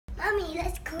Mommy,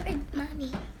 let's go with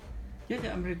Mommy. Yeah,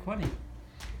 I'm recording.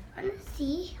 I wanna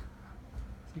see.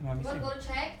 See, Mommy. You want to go to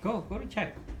check? Go to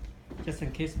check. Just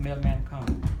in case mailman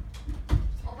come.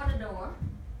 Open the door.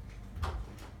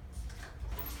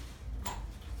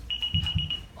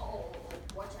 Oh,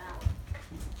 watch out.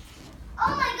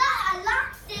 Oh my God, a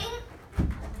lock thing.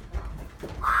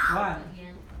 What?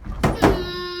 Again.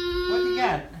 What you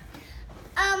got?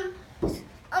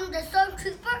 The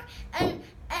stormtrooper and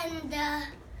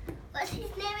what's his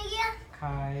name again?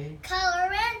 Kai, Kylo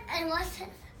Ren and what's his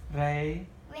Ray.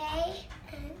 Ray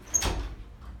and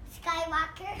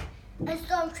Skywalker and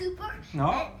Stormtrooper.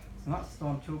 No, it's not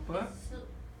Stormtrooper.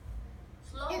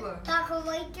 Slower. It's Darth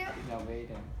Vader. No,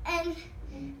 Vader. And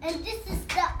this is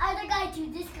the other guy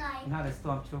too. This guy. Not a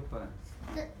Stormtrooper.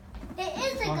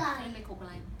 It is a guy.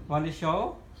 Want to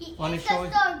show? He Want to is a show?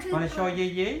 stormtrooper. Want to show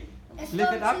Yi? A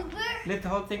Lift it up. stormtrooper. Lift the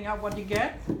whole thing up. What you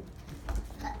get?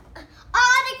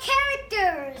 All the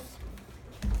characters.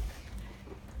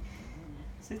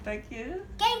 Say thank you.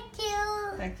 Thank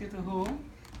you. Thank you to whom?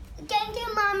 Thank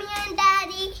you, Mommy and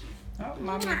Daddy. Oh,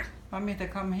 mommy to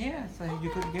come here so you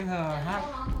could give her a hug.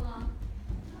 Hold on.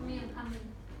 Come in.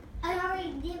 I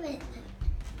already did it.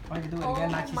 Why you do it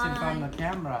again? Now she's in front of the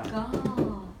camera.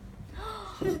 God.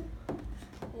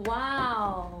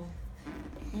 Wow.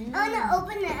 I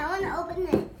wanna open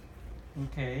it.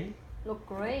 Okay, Look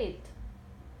great.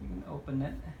 you can open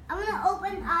it. I wanna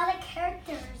open all the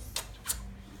characters.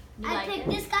 You I like picked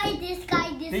it? this guy, this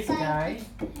guy, this This guy, guy.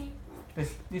 this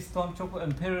guy. This Stormtrooper,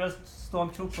 Imperial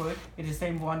Stormtrooper, is the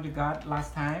same one you got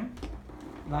last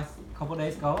couple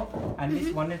days ago, and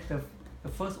this one is the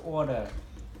first order.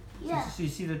 Yeah, So you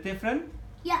see the difference?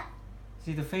 yeah,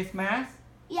 See the face mask?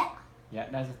 yeah. Yeah,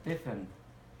 that's different.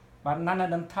 But none of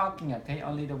them talking, okay?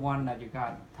 Only the one that you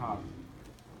got talk.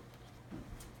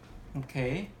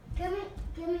 Okay. Give me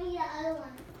the other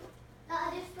one. The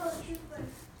other stormtrooper.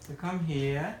 So come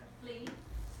here. Please.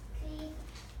 See?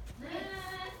 Hey,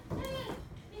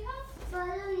 So I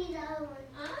don't need the other one.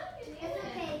 It's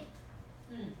okay.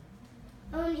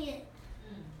 I don't need it.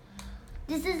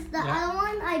 This is the Yeah. other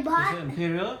one I This bought. is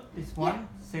Imperial. This one,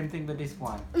 same thing with this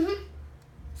one.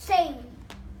 Same.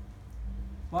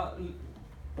 Well,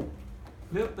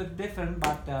 little bit different,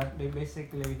 but they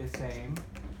basically the same.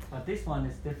 But this one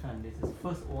is different. This is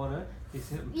first order.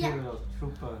 This is Imperial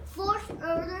Trooper. Fourth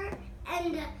order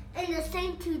and the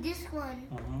same to this one.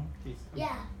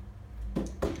 Yeah.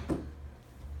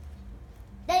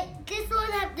 This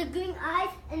one have the green eyes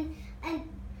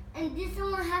and this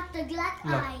one have the black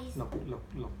eyes. Look.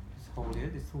 This hole here,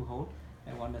 this two hole.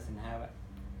 That one doesn't have it.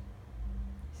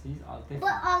 See, it's all different.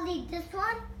 But only this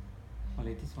one?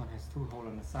 Only this one has two holes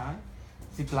on the side.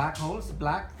 See, black holes,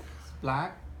 black.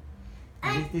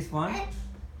 And this one.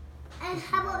 And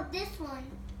how about this one?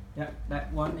 Yeah,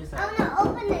 that one is. I wanna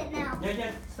open it now.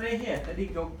 Yeah. Stay here. Daddy,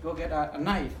 go get a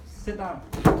knife. Sit down.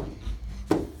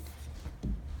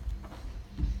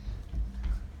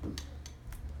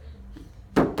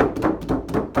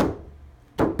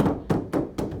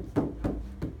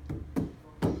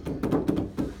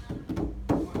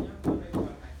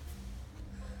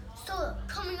 So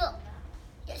coming up.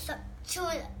 Yes, sir. Show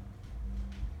it.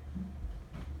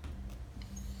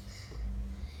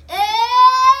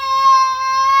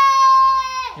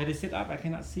 Daddy, sit up. I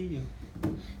cannot see you.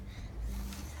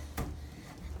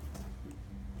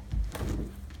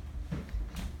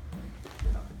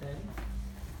 Sit up, Daddy.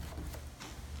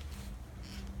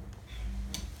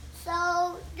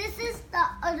 So this is the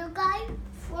other guy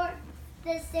for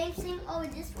the same thing over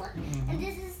this one, and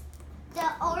this is the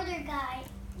older guy.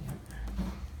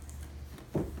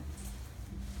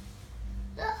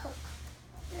 Look.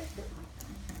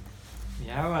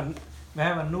 We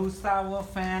have a new Star Wars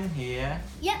fan here.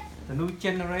 Yep. The new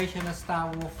generation of Star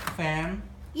Wars fan.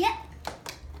 Yep.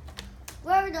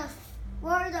 We're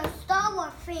the Star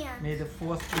Wars fans. May the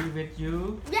force be with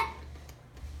you. Yep.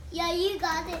 Yeah, you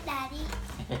got it, Daddy.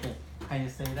 How you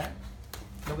say that?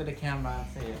 Look at the camera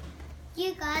and say it.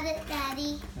 You got it,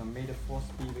 Daddy. Now, may the force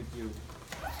be with you.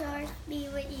 Source be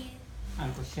with you.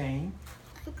 Uncle Shane.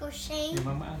 Uncle Shane.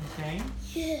 Remember Uncle Shane?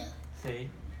 Yeah. Say,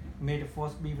 may the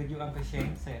force be with you, Uncle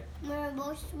Shane. Say it. We're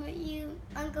both with you,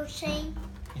 Uncle Shane.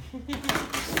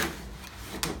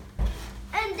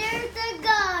 And there's the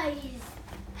guys.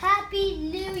 Happy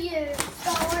New Year,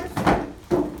 Star Wars.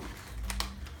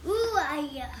 Ooh,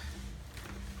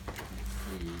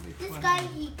 this guy,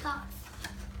 he talks.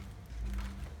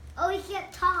 Oh, he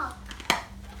can't talk.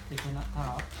 They cannot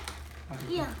talk. But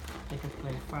Yeah. They can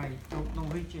play fight. Don't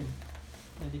reach in.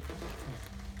 Ready?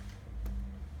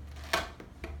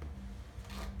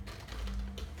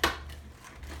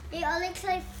 They all like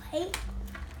fight.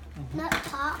 Not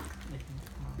talk. They can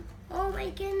talk. Oh my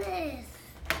goodness.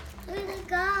 Look at the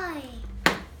guy.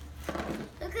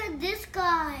 Look at this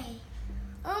guy.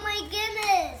 Oh my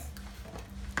goodness.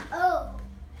 Oh,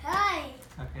 hi.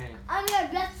 Okay. I'm your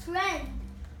best friend.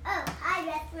 Oh, hi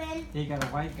best friend. He got a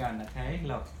white gun, okay?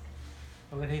 Look.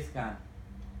 Look at his gun.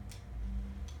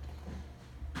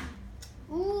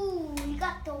 Ooh, you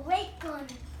got the weight gun.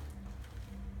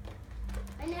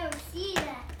 I never see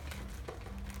that.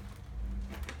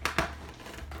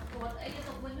 Ủa, ấy cho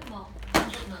tụi mình được một.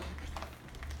 Được nữa.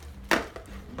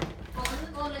 Còn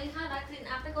cô lấy hai đá clean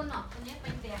up với cô nọ, cô nhé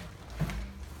bánh đèn.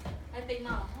 Ai tính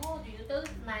mà, oh, do you do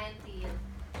 90?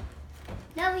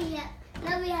 Now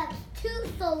we have 2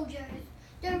 soldiers.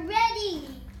 They're ready.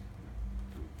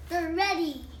 They're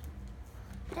ready.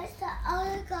 That's the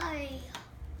other guy.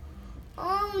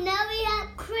 Oh, now we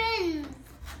have Crins.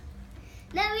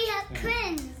 Now we have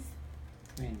Crins.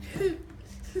 Queen.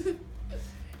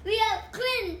 We have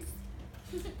Crins.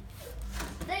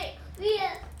 We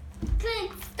have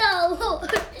Crins Star Wars.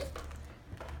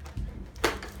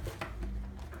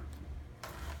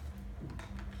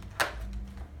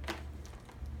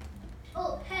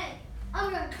 Oh, hey,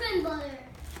 I'm your twin brother.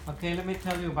 Okay, let me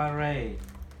tell you about Rey.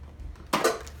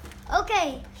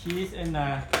 Okay, She's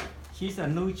a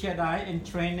new Jedi in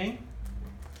training.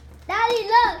 Daddy,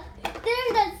 look,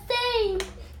 they're the same.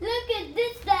 Look at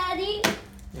this, Daddy.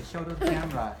 Yeah, show the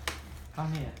camera.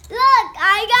 Come here. Look,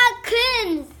 I got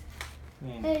Crins.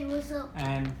 Queen. Hey, what's up?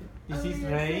 And this I'm is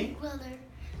your Rey. twin brother.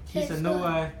 She's a Hey,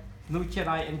 new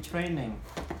Jedi in training.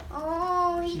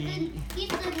 Oh, he's She-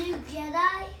 the new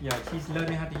Jedi. Yeah, she's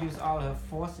learning how to use all her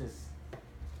forces.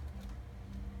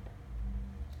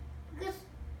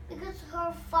 Because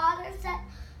her father said,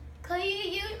 can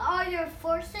you use all your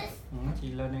forces?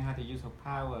 She's learning how to use her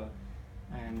power.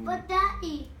 And But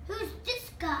Daddy, who's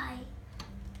this guy?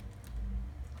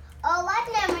 Oh, I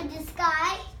remember this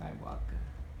guy. Skywalker.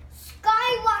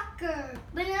 Skywalker.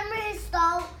 Remember his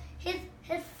father?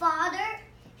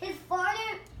 His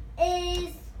father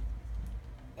is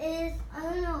I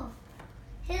don't know.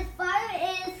 His father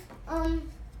is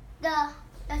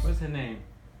What's her name?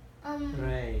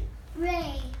 Rey.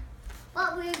 Rey.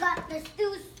 But we got the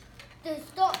two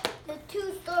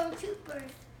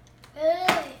stormtroopers.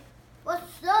 Hey,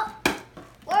 what's up?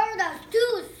 We're the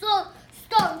 2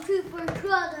 stormtroopers,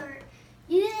 brother.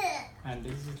 Yeah. And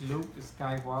this is Luke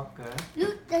Skywalker.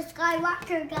 Luke the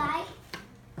Skywalker guy.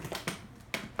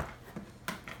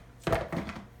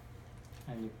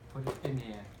 And you put it in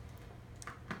here.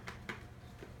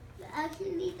 You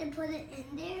actually need to put it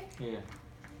in there. Here.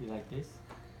 You like this?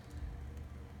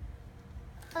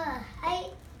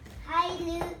 Hi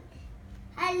Luke.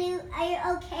 Hi Luke, are you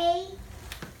okay?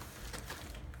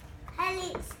 Hi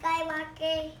Luke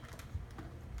Skywalker.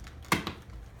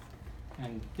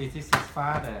 And this is his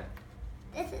father,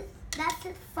 That's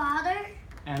his father,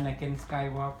 Anakin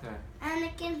Skywalker.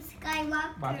 Anakin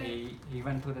Skywalker. But he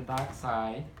went to the dark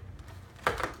side.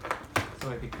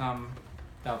 So he become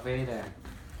Darth Vader.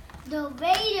 The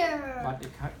Vader. But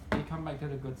he come back to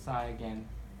the good side again.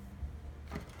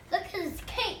 Look at his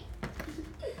cape.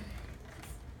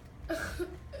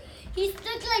 He's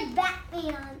looks like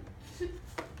Batman.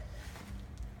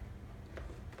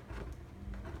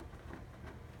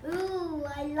 Ooh,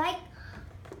 I like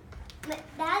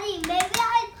Daddy.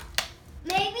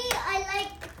 Maybe I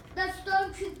like the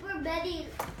stormtrooper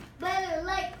better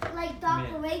like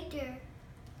Dr. Yeah. Vader.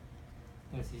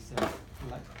 Yes, he said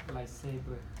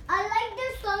lightsaber. I like the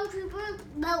stormtrooper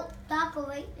about Dr.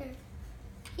 Vader.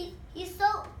 He's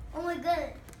so, oh my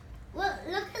god. Look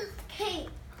at his cape.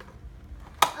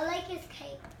 I like his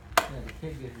cape. Yeah, the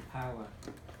kid gives him power.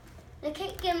 The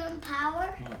cape gives him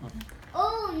power. Mhm.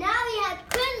 Oh, now we have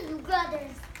twin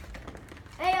brothers.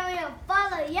 Hey, I'm gonna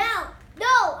follow you.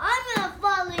 No, I'm gonna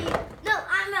follow you. No,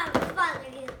 I'm not gonna follow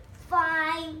you.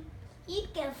 Fine. You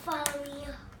can follow me.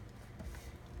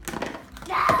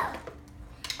 No!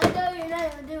 I thought you were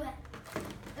not gonna do it.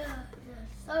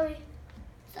 Sorry.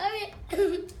 Sorry.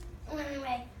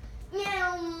 Anyway.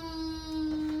 Meow.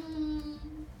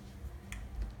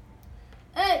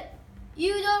 Hey,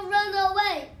 you don't run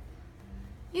away.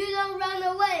 You don't run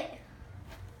away.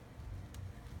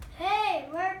 Hey,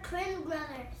 we're twin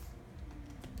brothers.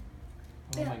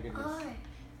 Oh my goodness. Are.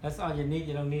 That's all you need.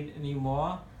 You don't need any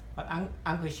more. But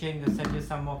Uncle Shane will send you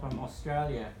some more from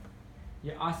Australia.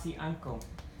 Your Aussie uncle.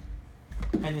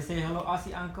 Can you say hello,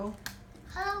 Aussie uncle?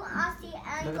 Hello, Aussie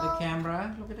uncle. Look at the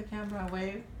camera. Look at the camera.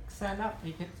 Wave. Stand up.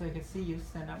 So he can see you.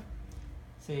 Stand up.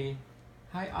 Say,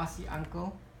 hi, Aussie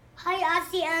uncle. Hi,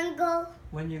 Aussie uncle.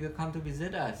 When you will come to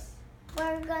visit us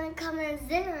We're gonna come and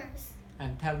visit us.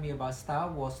 and tell me about Star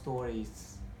Wars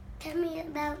stories. Tell me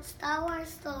about Star Wars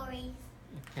stories.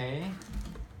 Okay.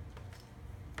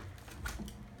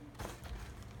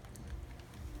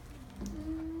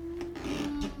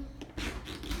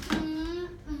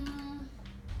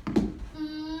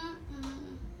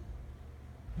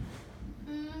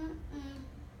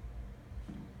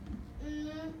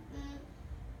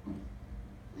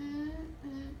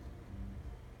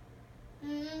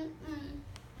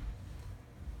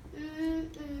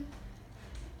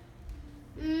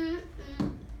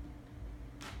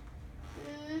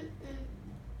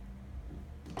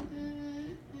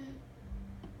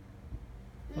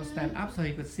 Well, stand up so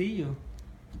he could see you.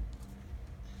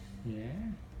 Yeah.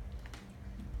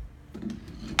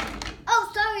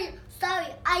 Oh, sorry.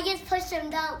 I just pushed him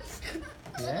down.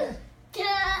 Yeah.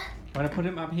 Yeah. Want to put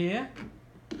him up here?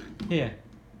 Here.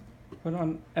 Put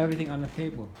on everything on the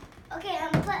table. Okay,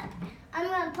 I'm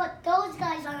gonna put those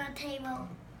guys on the table,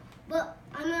 but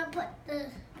I'm gonna put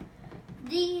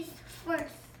these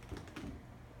first.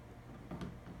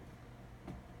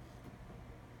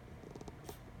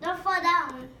 Don't fall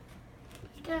down.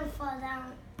 He's gonna fall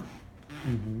down.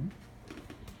 Mm-hmm.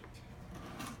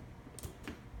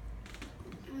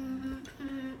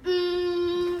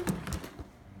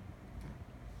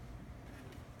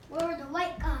 Where are the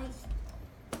white guys?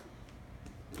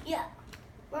 Yeah,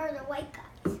 where are the white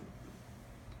guys?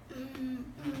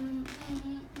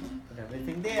 Put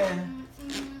everything there.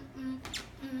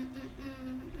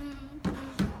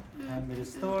 And with the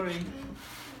story,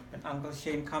 when Uncle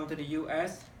Shane come to the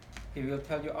U.S., he will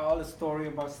tell you all the story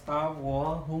about Star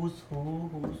Wars,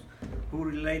 who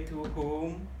relate to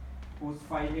whom, who's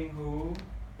fighting who,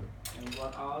 and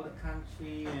what all the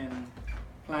country and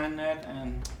planet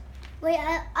and Wait,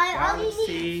 I only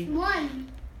Galaxy. need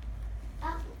one.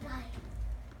 Outside.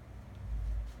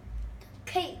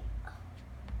 The cape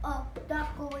of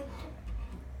Dark Winter.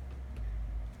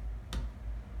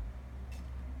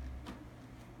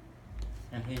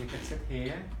 and here you can sit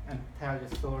here and tell your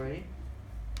story.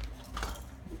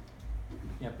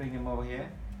 Yeah, bring him over here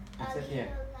and sit here.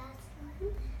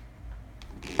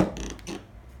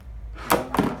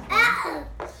 Ah!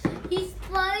 He's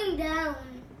falling down.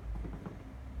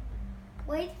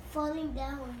 Wait, falling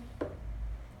down.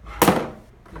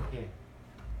 Sit here.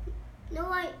 No,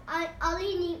 I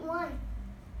only need one.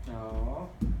 No,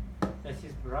 that's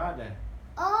his brother.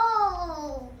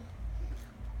 Oh,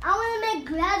 I want to make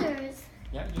bladders.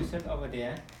 Yeah, you sit over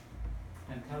there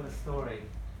and tell the story.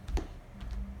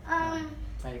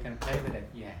 Now you can play with it.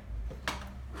 Yeah.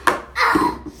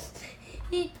 Ah!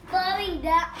 He's falling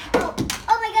down. Oh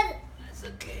my God. That's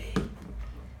okay.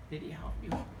 Did he help you?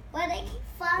 Why they keep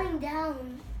falling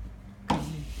down?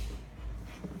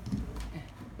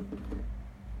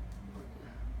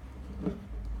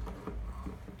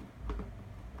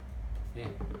 Yeah.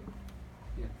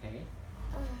 You okay?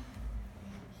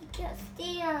 He can't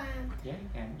stand. Yeah, you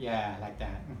can. Yeah, like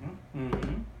that.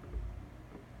 Mm-hmm.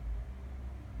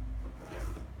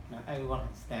 Now everyone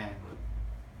can stand.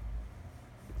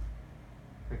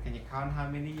 So can you count how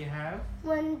many you have?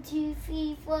 1, 2,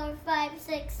 3, 4, 5,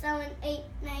 6, 7, 8,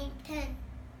 9, 10.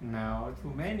 No,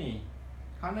 too many.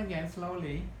 Count again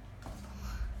slowly.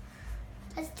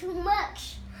 That's too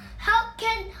much. How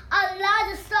can a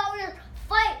lot of soldiers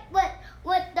fight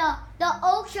with the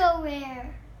ultra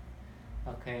rare?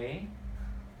 Okay.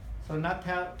 So now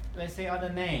let's say other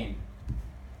name.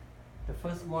 The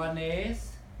first one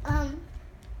is.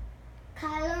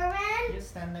 Kylo Ren. Just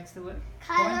stand next to it.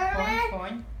 Kylo Ren.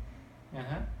 Point.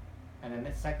 And then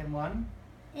the second one.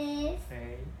 Is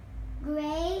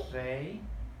Rey. Gray.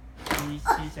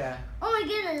 She's a. Oh my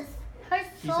goodness. Her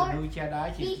She's a sword. new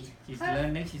Jedi. She's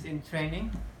learning. She's in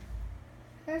training.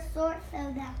 Her sword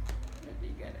fell down. Let me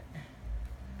get it.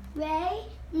 Ray.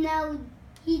 No,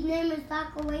 his name is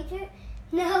Dark Waiter.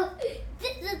 No,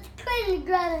 this is twin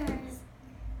brothers.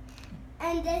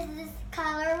 And this is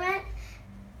Kylo Ren.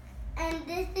 And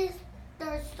this is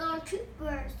the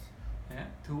Stormtroopers. Yeah,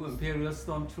 2 Imperial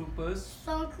Stormtroopers.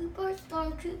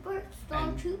 Stormtrooper.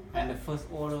 And the First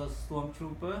Order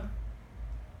Stormtrooper.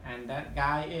 And that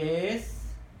guy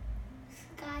is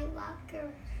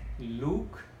Skywalker.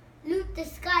 Luke. Luke the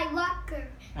Skywalker.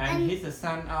 And he's the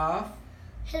son of.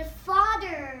 His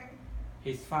father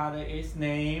His father is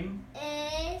named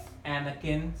is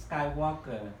Anakin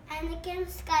Skywalker. Anakin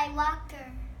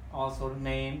Skywalker. Also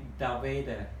named Darth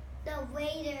Vader. The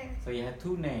waiter. So you have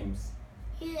 2 names.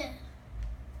 Yeah.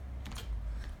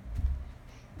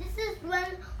 This is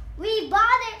when we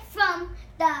bought it from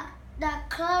the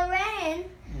Korean,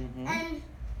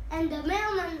 and the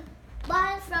mailman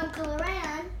bought it from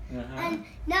Korean, and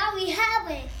now we have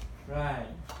it. Right.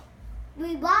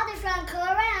 We bought it from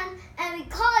Korean and we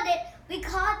called it we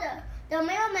called the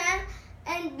mailman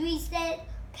and we said,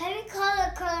 can we call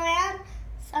the clan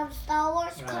some Star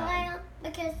Wars Right. clan?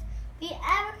 Because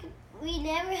we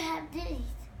never had these.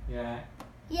 Yeah.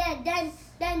 Yeah,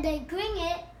 then they bring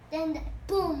it, then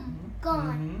boom,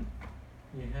 gone.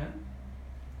 Mm-hmm. Yeah.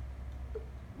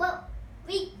 But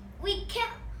we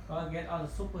can't. Go get all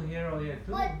the superhero here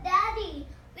too. But Daddy,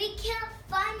 we can't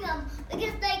find them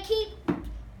because they keep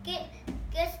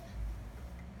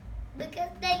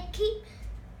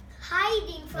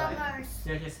hiding from Right. us.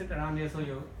 Yeah, just sit around here so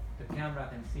the camera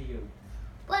can see you.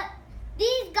 But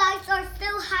these guys are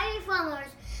still hiding from us,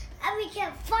 and we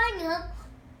can't find them.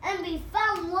 And we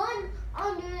found one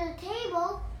under the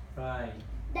table. Right.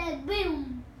 Then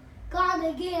boom, gone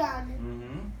again.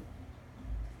 Mm-hmm.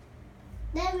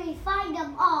 Then we find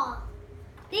them all.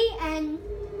 The end.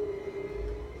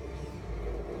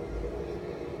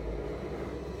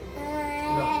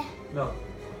 Look.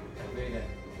 That way there.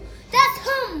 That's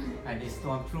him. And the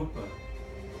stormtrooper.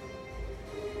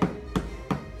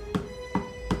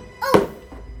 Oh.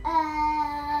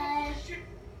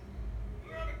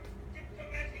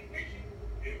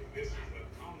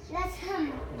 That's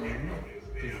him.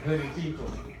 Mm-hmm. He's hurting people.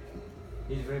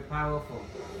 He's very powerful.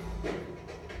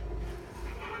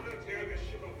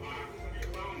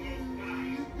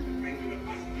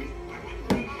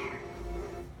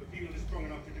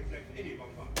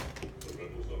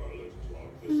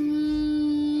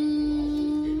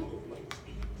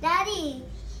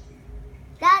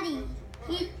 Daddy,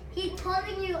 he's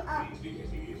pulling you up.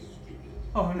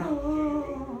 Oh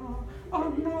no! Oh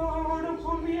no! Don't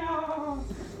pull me out!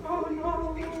 Oh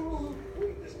no!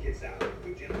 This gets out.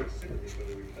 We generate sympathy for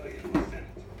the rebellion in the Senate.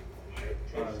 I have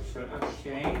Oh, trust. sure. I'm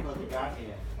ashamed what we got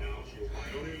here. Now she's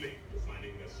my only link to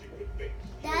finding their secret base.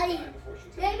 Daddy,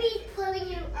 maybe he's pulling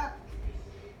you up.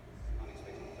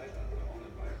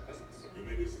 You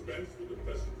may dispense with the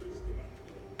messages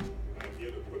tonight. I'm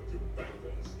here to put you back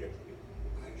on schedule.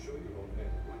 I'm sure you won't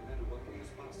let my men are working as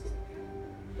fast as they can.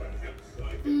 Perhaps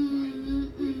I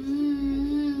can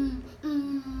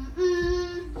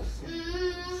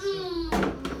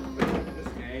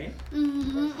Okay.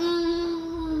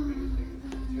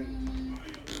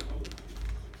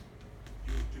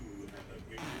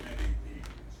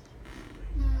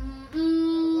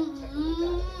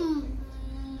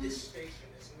 This station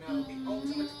is now the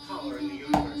ultimate power in the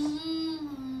universe.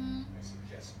 I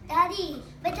suggest Daddy,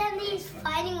 pretend he's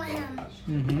fighting with him.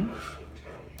 Mm-hmm.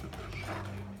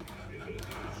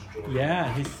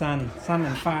 Yeah, his son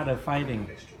and father fighting.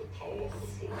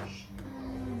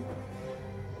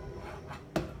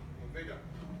 Vader,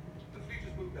 the fleet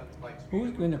has moved out of light speed.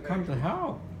 Who's going to come to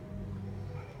help?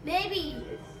 Maybe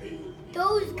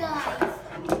those guys.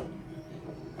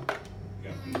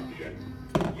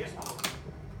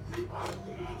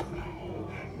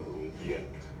 Yes,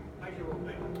 I hear old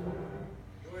man.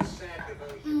 Your sad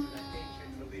devotion to that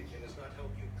ancient religion has not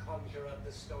helped you conjure up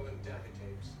the stolen data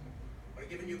tapes, or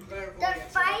given you clairvoyance. They're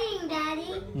fighting,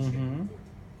 Daddy. Mm-hmm.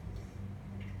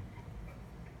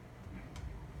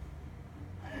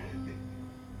 I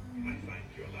find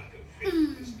your lack of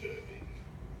faith disturbing.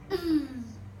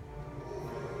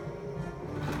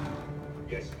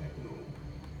 Yes, I know.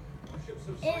 Ships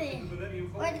have Ew. sighted the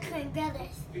Millennium We're the Falcon. Coen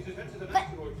brothers. It has entered an But-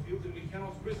 asteroid field and we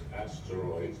cannot risk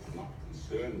Asteroids do not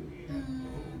concern me.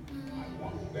 I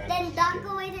want that Then ship.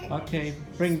 Darth Vader Okay,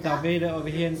 bring Darth Vader over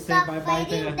here and say stopped bye-bye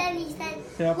fighting. to Then he said,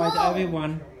 say bye to "Whoa."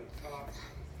 everyone.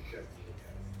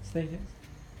 Stay here.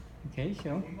 Okay,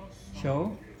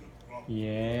 show.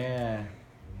 Yeah.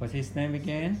 What's his name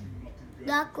again?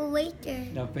 Darth Vader.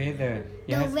 Darth Vader.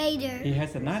 Darth Vader. He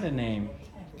has another name.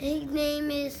 His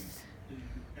name is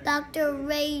Dr.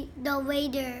 Darth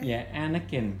Vader. Yeah,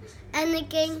 Anakin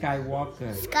Anakin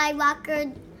Skywalker.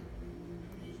 Skywalker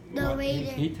Darth He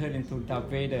Vader. turned into Darth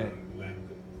Vader.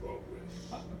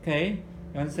 Okay,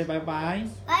 you want to say bye-bye?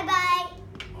 Bye bye.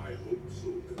 I hope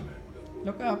so, Commander.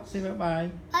 Look up, say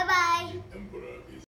bye-bye. Bye bye. Emperor